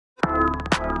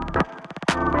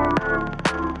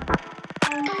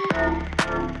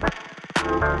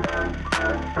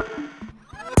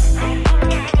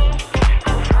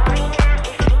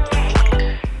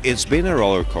It's been a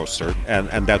roller coaster,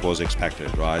 and that was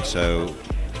expected, right? So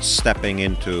stepping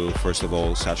into, first of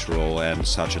all, such a role and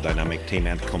such a dynamic team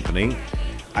and company,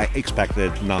 I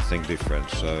expected nothing different.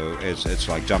 So it's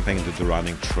like jumping into the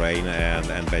running train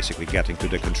and basically getting to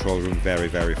the control room very,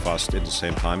 very fast at the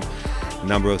same time.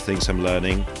 Number of things I'm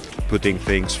learning, putting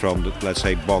things from the, let's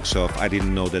say, box of I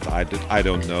didn't know that I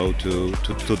don't know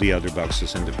to the other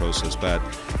boxes in the process. But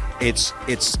it's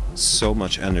so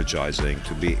much energizing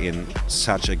to be in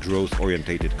such a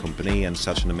growth-orientated company and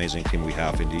such an amazing team we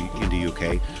have in the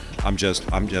UK. I'm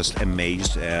just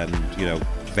amazed and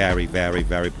very, very,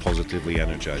 very positively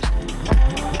energized.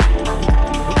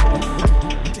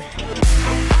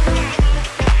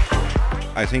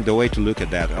 I think the way to look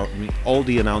at that, I mean, all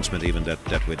the announcement even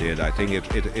that we did, I think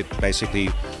it basically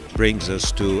brings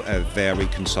us to a very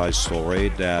concise story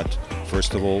that,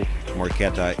 first of all,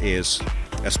 Marqueta is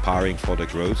aspiring for the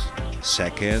growth.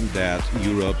 Second, that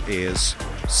Europe is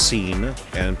seen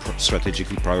and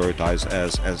strategically prioritized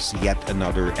as yet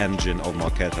another engine of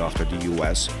Marqueta after the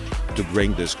US to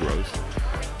bring this growth.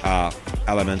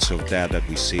 Elements of that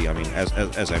we see, I mean,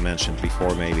 as I mentioned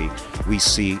before, maybe we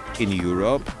see in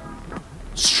Europe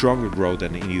stronger growth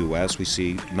than in the US. We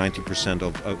see 90%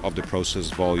 of the process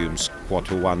volumes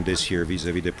Q1 this year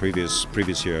vis-a-vis the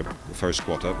previous year first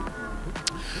quarter.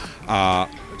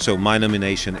 So my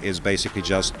nomination is basically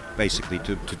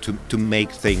to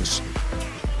make things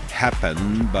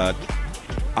happen, but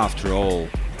after all,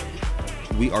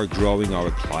 we are growing our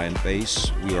client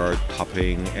base. We are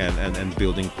tapping and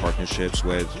building partnerships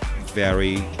with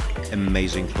very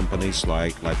amazing companies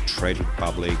like Trade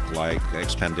Republic, like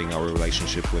expanding our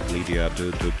relationship with Lydia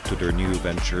to their new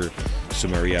venture,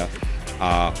 Sumeria.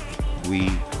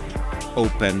 We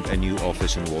opened a new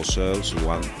office in Warsaw. So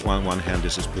on one hand,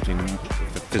 this is putting a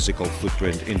physical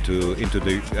footprint into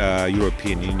the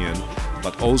European Union,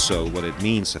 but also what it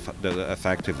means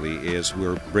effectively is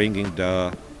we're bringing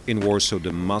in Warsaw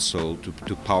the muscle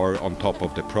to power on top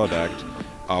of the product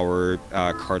our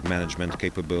card management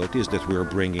capabilities that we're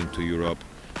bringing to Europe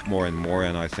more and more,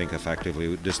 and I think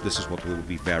effectively this is what we'll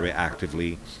be very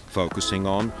actively focusing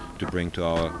on to bring to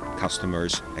our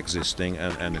customers, existing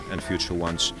and future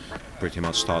ones, pretty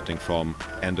much starting from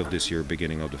end of this year,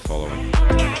 beginning of the following.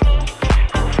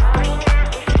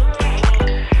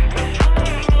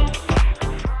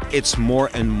 It's more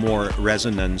and more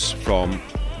resonance from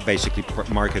basically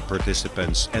market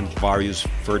participants and various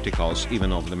verticals,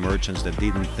 even of the merchants that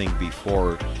didn't think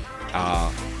before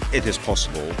it is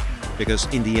possible. Because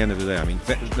in the end of the day, I mean,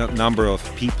 the number of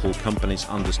people, companies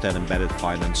understand embedded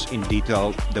finance in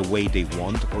detail the way they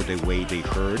want or the way they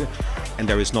heard. And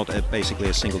there is not basically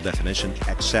a single definition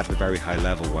except a very high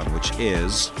level one, which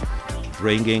is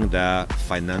bringing the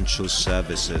financial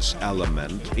services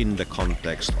element in the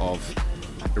context of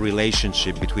a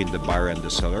relationship between the buyer and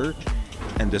the seller,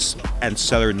 and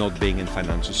seller not being in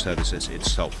financial services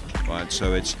itself, right?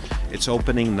 So it's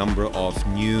opening number of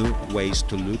new ways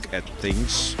to look at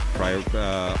things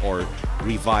or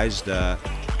revise the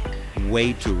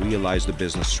way to realize the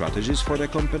business strategies for the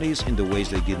companies in the ways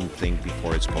they didn't think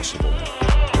before it's possible.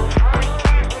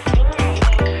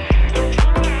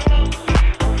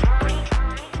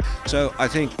 So I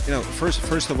think,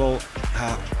 first of all,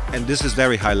 and this is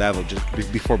very high level,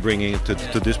 just before bringing it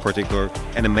to this particular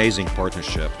and amazing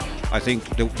partnership. I think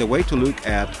the way to look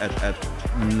at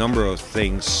number of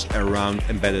things around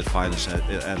embedded finance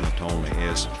and not only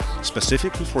is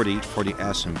specifically for the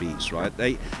SMBs, right?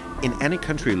 They, in any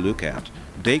country you look at,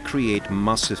 they create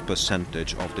massive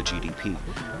percentage of the GDP.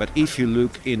 But if you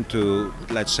look into,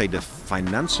 let's say, the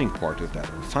financing part of that,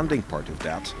 funding part of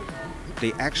that,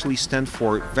 they actually stand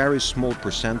for very small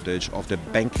percentage of the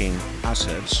banking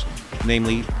assets,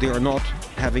 namely they are not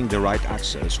having the right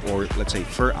access or let's say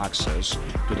fair access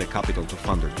to the capital to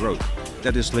fund their growth.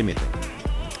 That is limiting.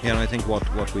 And I think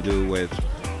what we do with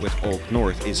Oak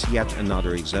North is yet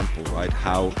another example, right?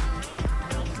 How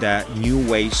the new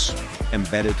ways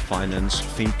embedded finance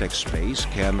FinTech space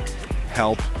can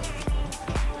help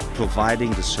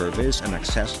providing the service and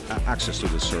access to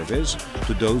the service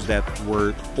to those that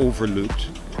were overlooked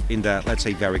in the, let's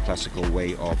say, very classical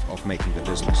way of making the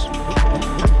business.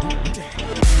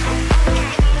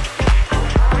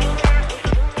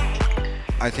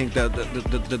 I think that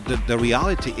the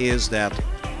reality is that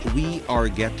we are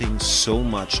getting so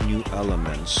much new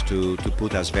elements to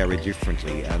put us very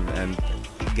differently and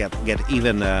get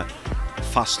even a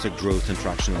faster growth and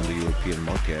traction on the European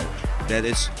market. That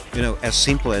is, as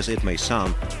simple as it may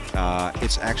sound,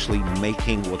 it's actually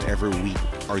making whatever we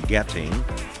are getting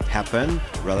happen,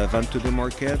 relevant to the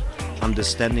market,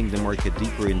 understanding the market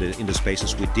deeper in the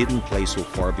spaces we didn't play so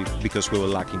far because we were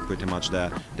lacking pretty much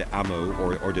the ammo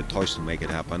or the toys to make it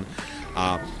happen.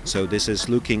 So this is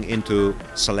looking into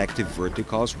selective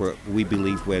verticals where we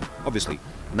believe with, obviously,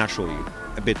 naturally,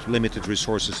 a bit limited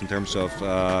resources in terms of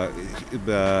our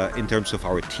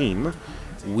team,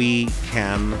 we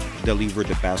can deliver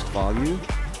the best value,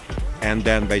 and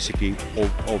then basically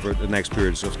over the next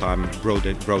periods of time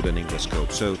broadening the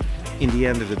scope. So in the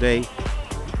end of the day,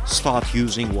 start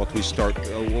using what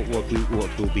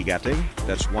we'll be getting.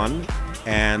 That's one,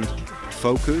 and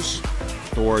focus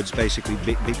towards basically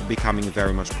becoming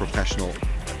very much professional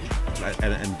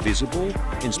and visible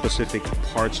in specific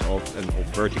parts of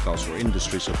verticals or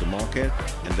industries of the market,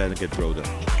 and then get broader.